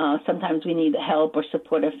 Sometimes we need the help or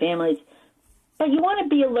support of families. But you want to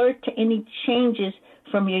be alert to any changes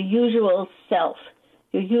from your usual self,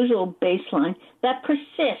 your usual baseline, that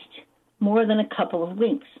persist more than a couple of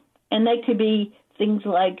weeks. And they could be things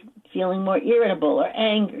like feeling more irritable or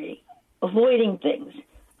angry, avoiding things,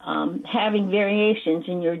 having variations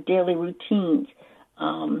in your daily routines,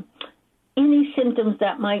 any symptoms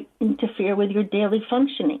that might interfere with your daily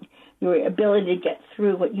functioning, your ability to get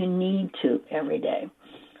through what you need to every day.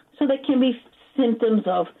 So there can be symptoms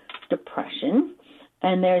of depression,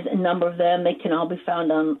 and there's a number of them. They can all be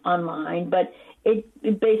found online, but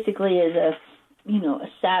it basically is a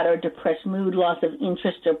sad or depressed mood, loss of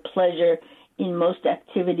interest or pleasure in most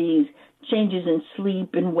activities, changes in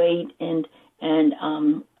sleep and weight and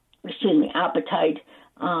appetite,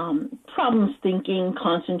 problems thinking,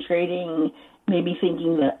 concentrating, maybe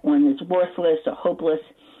thinking that one is worthless or hopeless,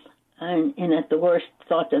 and at the worst,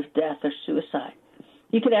 thoughts of death or suicide.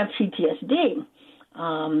 You could have PTSD.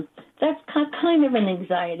 That's kind of an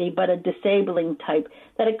anxiety, but a disabling type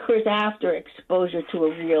that occurs after exposure to a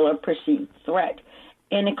real or perceived threat.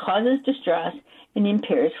 And it causes distress and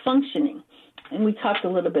impairs functioning. And we talked a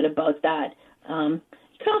little bit about that. You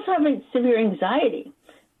can also have a severe anxiety,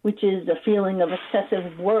 which is a feeling of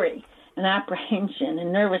excessive worry and apprehension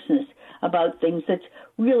and nervousness about things that's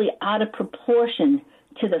really out of proportion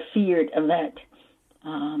to the feared event.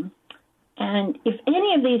 And if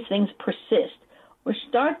any of these things persist or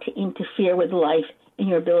start to interfere with life and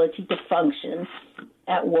your ability to function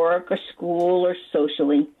at work or school or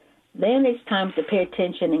socially, then it's time to pay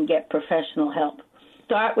attention and get professional help.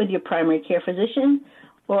 Start with your primary care physician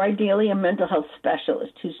or ideally a mental health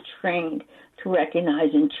specialist who's trained to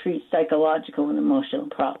recognize and treat psychological and emotional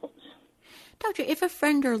problems. Doctor, if a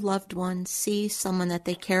friend or loved one sees someone that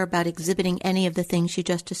they care about exhibiting any of the things you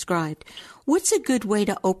just described, what's a good way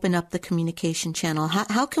to open up the communication channel?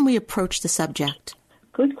 How can we approach the subject?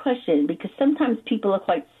 Good question, because sometimes people are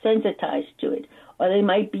quite sensitized to it, or they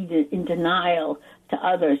might be in denial to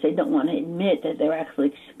others. They don't want to admit that they're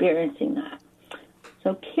actually experiencing that.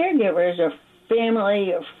 So caregivers or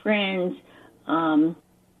family or friends,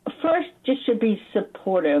 first just should be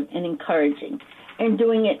supportive and encouraging, and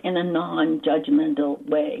doing it in a non-judgmental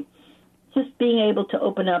way. Just being able to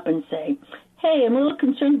open up and say, hey, I'm a little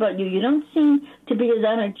concerned about you. You don't seem to be as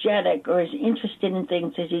energetic or as interested in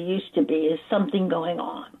things as you used to be. Is something going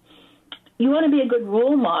on? You want to be a good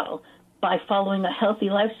role model by following a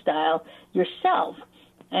healthy lifestyle yourself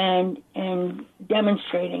and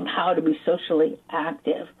demonstrating how to be socially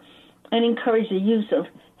active, and encourage the use of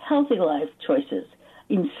healthy life choices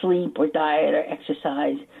in sleep or diet or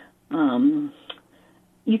exercise.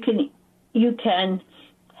 You can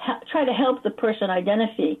try to help the person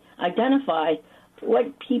identify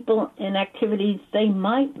what people and activities they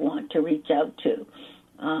might want to reach out to,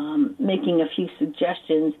 making a few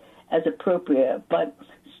suggestions as appropriate, but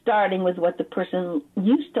starting with what the person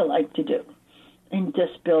used to like to do and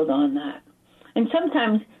just build on that. And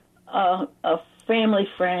sometimes a family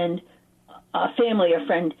or friend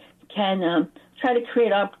can try to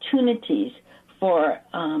create opportunities for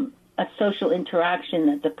a social interaction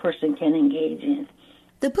that the person can engage in.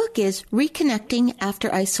 The book is Reconnecting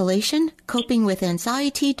After Isolation, Coping with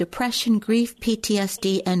Anxiety, Depression, Grief,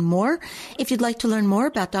 PTSD, and more. If you'd like to learn more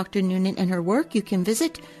about Dr. Noonan and her work, you can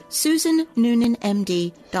visit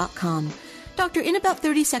SusanNoonanMD.com. Doctor, in about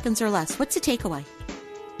 30 seconds or less, what's the takeaway?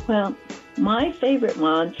 Well, my favorite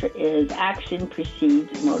mantra is action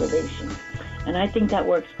precedes motivation. And I think that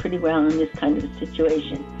works pretty well in this kind of a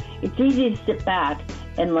situation. It's easy to sit back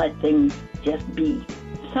and let things just be.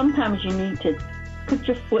 Sometimes you need to put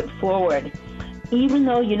your foot forward, even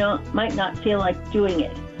though you might not feel like doing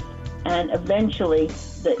it. And eventually,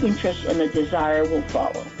 the interest and the desire will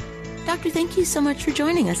follow. Doctor, thank you so much for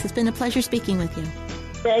joining us. It's been a pleasure speaking with you.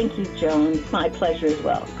 Thank you, Joan. It's my pleasure as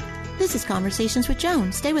well. This is Conversations with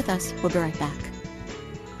Joan. Stay with us. We'll be right back.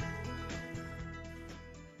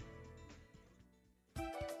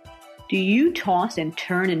 Do you toss and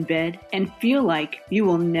turn in bed and feel like you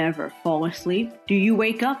will never fall asleep? Do you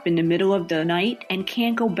wake up in the middle of the night and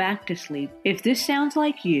can't go back to sleep? If this sounds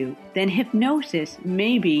like you, then hypnosis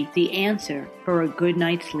may be the answer for a good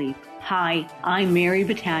night's sleep. Hi, I'm Mary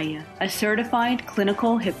Battaglia, a certified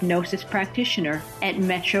clinical hypnosis practitioner at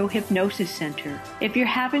Metro Hypnosis Center. If you're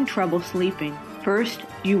having trouble sleeping, first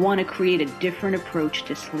you want to create a different approach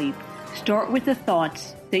to sleep. Start with the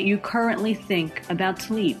thoughts that you currently think about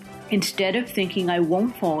sleep. Instead of thinking I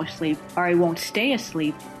won't fall asleep or I won't stay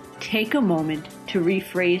asleep, take a moment to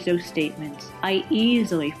rephrase those statements. I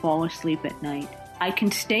easily fall asleep at night. I can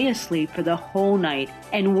stay asleep for the whole night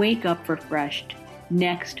and wake up refreshed.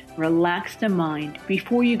 Next, relax the mind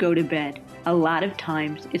before you go to bed. A lot of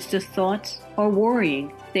times, it's the thoughts or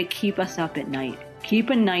worrying that keep us up at night.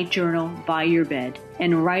 Keep a night journal by your bed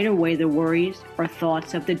and write away the worries or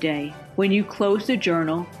thoughts of the day. When you close the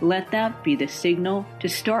journal, let that be the signal to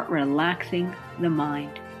start relaxing the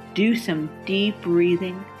mind. Do some deep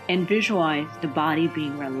breathing and visualize the body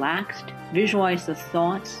being relaxed. Visualize the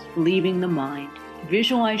thoughts leaving the mind.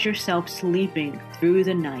 Visualize yourself sleeping through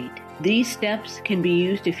the night. These steps can be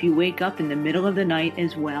used if you wake up in the middle of the night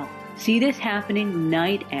as well. See this happening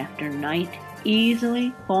night after night,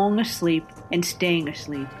 easily falling asleep and staying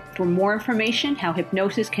asleep. For more information how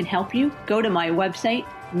hypnosis can help you, go to my website,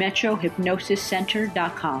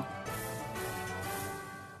 metrohypnosiscenter.com.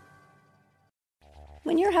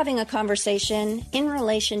 When you're having a conversation in a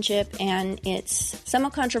relationship and it's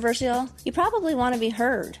somewhat controversial, you probably want to be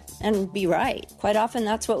heard and be right. Quite often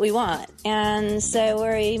that's what we want. And so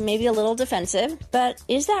we're maybe a little defensive. But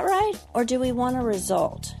is that right? Or do we want a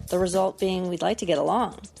result? The result being we'd like to get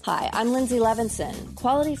along. Hi, I'm Lindsay Levinson,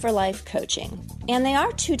 Quality for Life Coaching. And they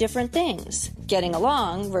are two different things, getting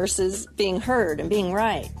along versus being heard and being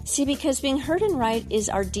right. See, because being heard and right is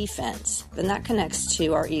our defense, then that connects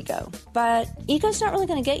to our ego. But ego's not really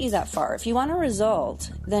going to get you that far. If you want a result,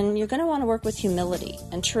 then you're going to want to work with humility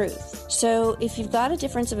and truth. So if you've got a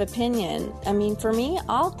difference of opinion, for me,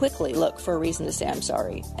 I'll quickly look for a reason to say I'm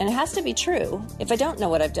sorry. And it has to be true. If I don't know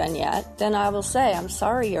what I've done yet, then I will say, I'm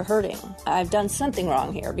sorry you're hurting. I've done something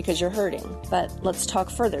wrong here because you're hurting. But let's talk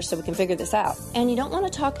further so we can figure this out. And you don't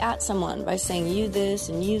want to talk at someone by saying you this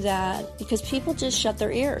and you that, because people just shut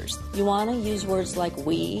their ears. You want to use words like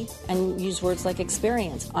we and use words like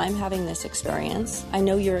experience. I'm having this experience. I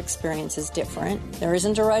know your experience is different. There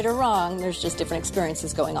isn't a right or wrong. There's just different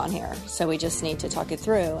experiences going on here. So we just need to talk it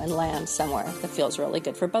through and land somewhere that feels really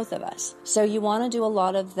good for both of us. So you want to do a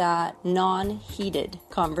lot of that non-heated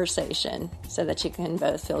conversation so that you can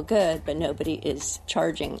both feel good, but nobody is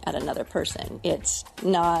charging at another person. It's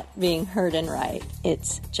not being heard and right.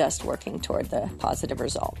 It's just working toward the positive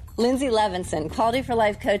result. Lindsay Levinson,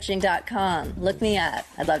 qualityforlifecoaching.com. Look me up.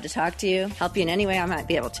 I'd love to talk to you, help you in any way I might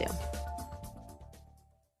be able to.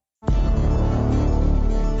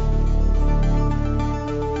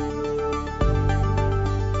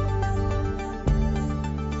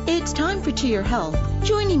 It's time for To Your Health.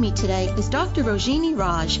 Joining me today is Dr. Rojini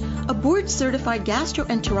Raj, a board-certified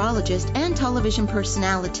gastroenterologist and television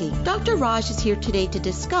personality. Dr. Raj is here today to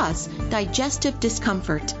discuss digestive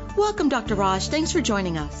discomfort. Welcome, Dr. Raj. Thanks for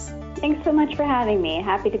joining us. Thanks so much for having me.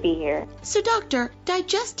 Happy to be here. So, Doctor,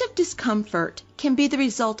 digestive discomfort can be the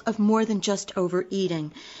result of more than just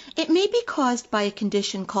overeating. It may be caused by a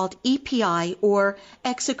condition called EPI, or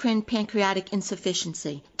exocrine pancreatic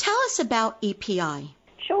insufficiency. Tell us about EPI.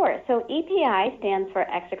 Sure. So EPI stands for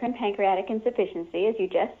exocrine pancreatic insufficiency, as you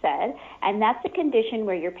just said, and that's a condition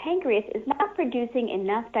where your pancreas is not producing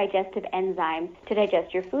enough digestive enzymes to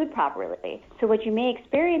digest your food properly. So what you may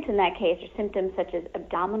experience in that case are symptoms such as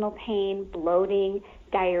abdominal pain, bloating,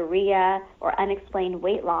 diarrhea, or unexplained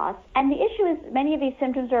weight loss. And the issue is many of these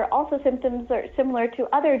symptoms are also symptoms that are similar to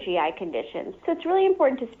other GI conditions. So it's really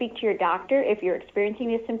important to speak to your doctor if you're experiencing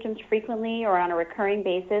these symptoms frequently or on a recurring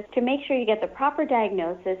basis to make sure you get the proper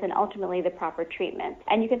diagnosis and ultimately the proper treatment.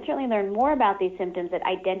 And you can certainly learn more about these symptoms at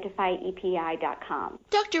identifyepi.com.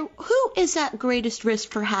 Doctor, who is at greatest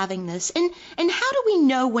risk for having this? And how do we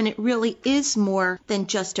know when it really is more than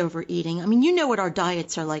just overeating? You know what our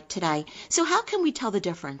diets are like today. So how can we tell the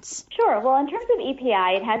difference? Sure. Well, in terms of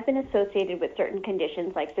EPI, it has been associated with certain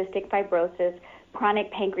conditions like cystic fibrosis,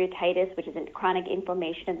 chronic pancreatitis, which is a chronic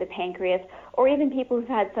inflammation of the pancreas, or even people who've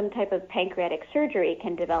had some type of pancreatic surgery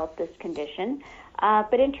can develop this condition.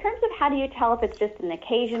 But in terms of how do you tell if it's just an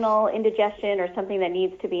occasional indigestion or something that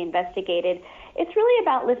needs to be investigated, it's really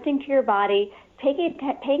about listening to your body,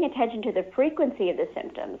 paying attention to the frequency of the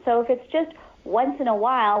symptoms. So if it's just once in a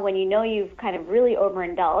while when you know you've kind of really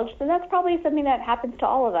overindulged, then that's probably something that happens to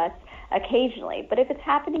all of us occasionally. But if it's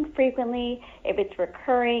happening frequently, if it's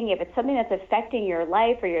recurring, if it's something that's affecting your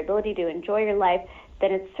life or your ability to enjoy your life,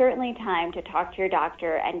 then it's certainly time to talk to your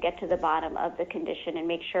doctor and get to the bottom of the condition and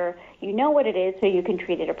make sure you know what it is so you can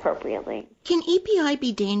treat it appropriately. Can EPI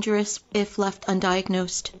be dangerous if left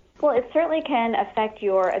undiagnosed? Well, it certainly can affect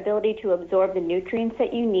your ability to absorb the nutrients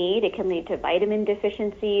that you need. It can lead to vitamin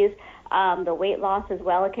deficiencies. The weight loss as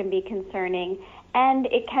well, it can be concerning. And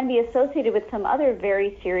it can be associated with some other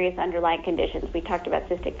very serious underlying conditions. We talked about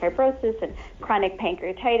cystic fibrosis and chronic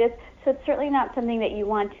pancreatitis. So it's certainly not something that you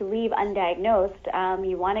want to leave undiagnosed.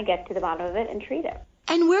 You want to get to the bottom of it and treat it.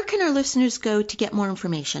 And where can our listeners go to get more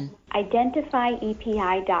information?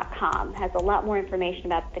 IdentifyEPI.com has a lot more information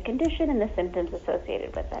about the condition and the symptoms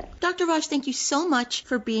associated with it. Dr. Raj, thank you so much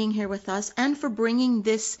for being here with us and for bringing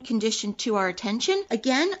this condition to our attention.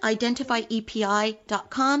 Again,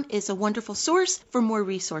 IdentifyEPI.com is a wonderful source for more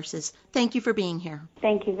resources. Thank you for being here.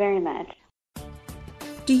 Thank you very much.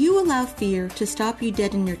 Do you allow fear to stop you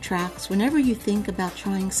dead in your tracks whenever you think about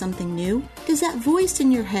trying something new? Does that voice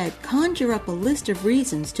in your head conjure up a list of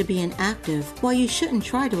reasons to be inactive while you shouldn't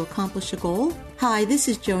try to accomplish a goal? Hi, this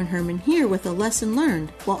is Joan Herman here with a lesson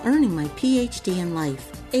learned while earning my PhD in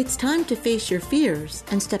life. It's time to face your fears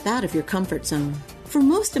and step out of your comfort zone. For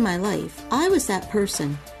most of my life, I was that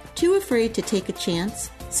person, too afraid to take a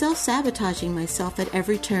chance, self-sabotaging myself at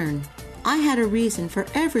every turn. I had a reason for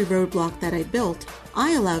every roadblock that I built.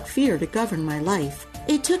 I allowed fear to govern my life.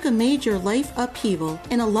 It took a major life upheaval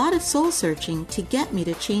and a lot of soul searching to get me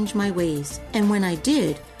to change my ways. And when I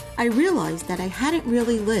did, I realized that I hadn't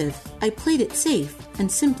really lived. I played it safe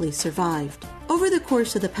and simply survived. Over the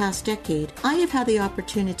course of the past decade, I have had the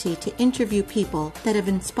opportunity to interview people that have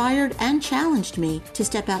inspired and challenged me to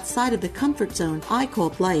step outside of the comfort zone I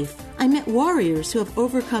called life. I met warriors who have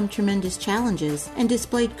overcome tremendous challenges and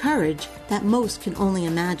displayed courage that most can only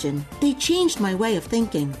imagine. They changed my way of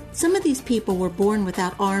thinking. Some of these people were born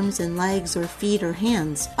without arms and legs or feet or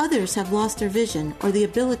hands. Others have lost their vision or the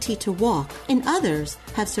ability to walk, and others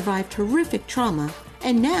have survived horrific trauma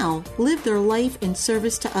and now live their life in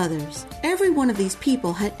service to others. Every one of these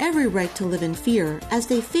people had every right to live in fear as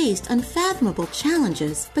they faced unfathomable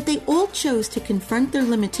challenges, but they all chose to confront their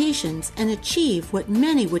limitations and achieve what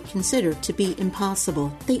many would consider to be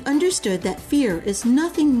impossible. They understood that fear is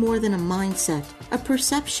nothing more than a mindset, a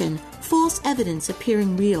perception, false evidence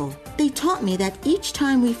appearing real. They taught me that each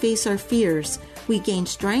time we face our fears, we gain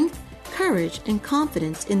strength, courage, and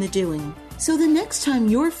confidence in the doing. So the next time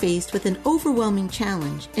you're faced with an overwhelming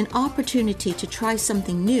challenge, an opportunity to try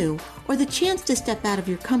something new, or the chance to step out of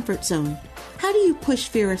your comfort zone, how do you push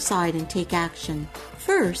fear aside and take action?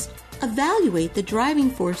 First, evaluate the driving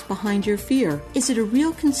force behind your fear. Is it a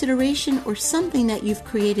real consideration or something that you've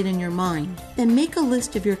created in your mind? Then make a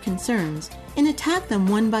list of your concerns and attack them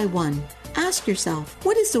one by one. Ask yourself,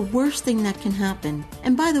 what is the worst thing that can happen?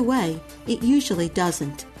 And by the way, it usually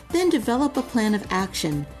doesn't. Then develop a plan of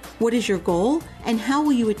action. What is your goal and how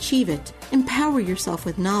will you achieve it? Empower yourself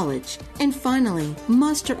with knowledge. And finally,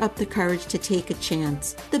 muster up the courage to take a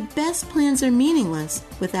chance. The best plans are meaningless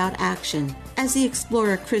without action. As the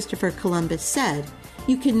explorer Christopher Columbus said,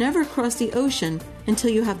 you can never cross the ocean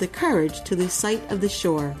until you have the courage to lose sight of the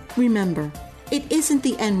shore. Remember, it isn't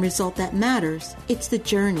the end result that matters, it's the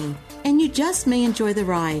journey. And you just may enjoy the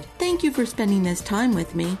ride. Thank you for spending this time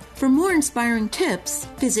with me. For more inspiring tips,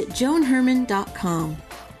 visit joanherman.com.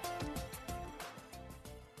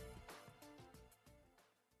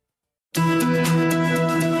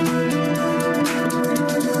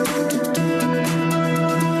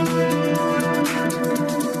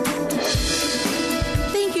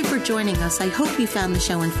 Thank you for joining us. I hope you found the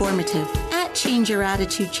show informative. At Change Your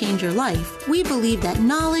Attitude, Change Your Life, we believe that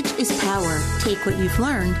knowledge is power. Take what you've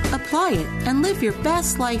learned, apply it, and live your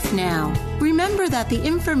best life now. Remember that the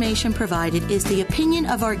information provided is the opinion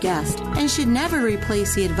of our guest and should never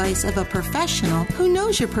replace the advice of a professional who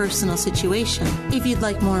knows your personal situation. If you'd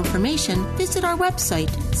like more information, visit our website,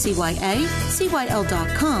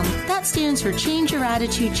 cyacyl.com. That stands for Change Your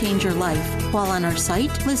Attitude, Change Your Life. While on our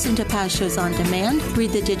site, listen to past shows on demand, read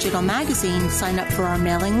the digital magazine, sign up for our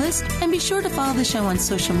mailing list, and be sure to follow the show on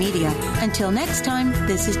social media. Until next time,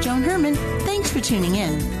 this is Joan Herman. Thanks for tuning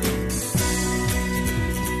in.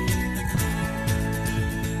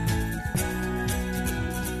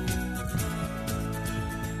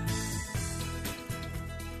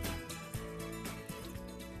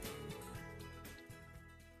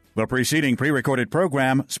 The preceding pre-recorded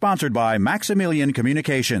program sponsored by Maximilian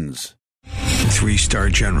Communications. 3-star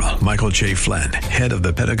General Michael J. Flynn, head of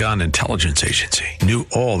the Pentagon Intelligence Agency, knew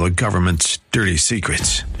all the government's dirty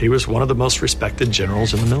secrets. He was one of the most respected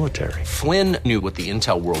generals in the military. Flynn knew what the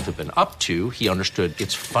intel world had been up to. He understood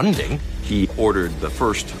its funding. He ordered the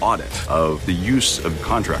first audit of the use of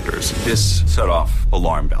contractors. This set off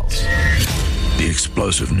alarm bells. The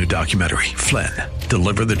explosive new documentary, Flynn,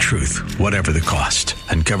 Deliver the Truth, Whatever the Cost,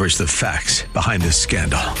 uncovers the facts behind this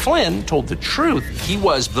scandal. Flynn told the truth. He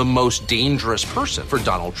was the most dangerous person for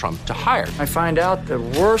Donald Trump to hire. I find out the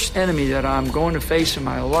worst enemy that I'm going to face in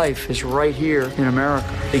my life is right here in America.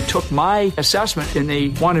 They took my assessment and they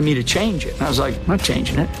wanted me to change it. And I was like, I'm not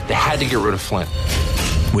changing it. They had to get rid of Flynn.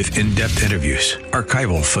 With in-depth interviews,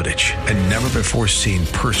 archival footage, and never-before-seen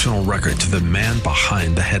personal records of the man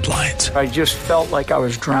behind the headlines. I just felt like I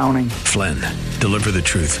was drowning. Flynn, Deliver the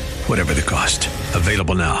Truth, Whatever the Cost.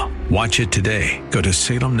 Available now. Watch it today. Go to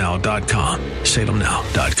salemnow.com.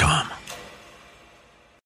 salemnow.com.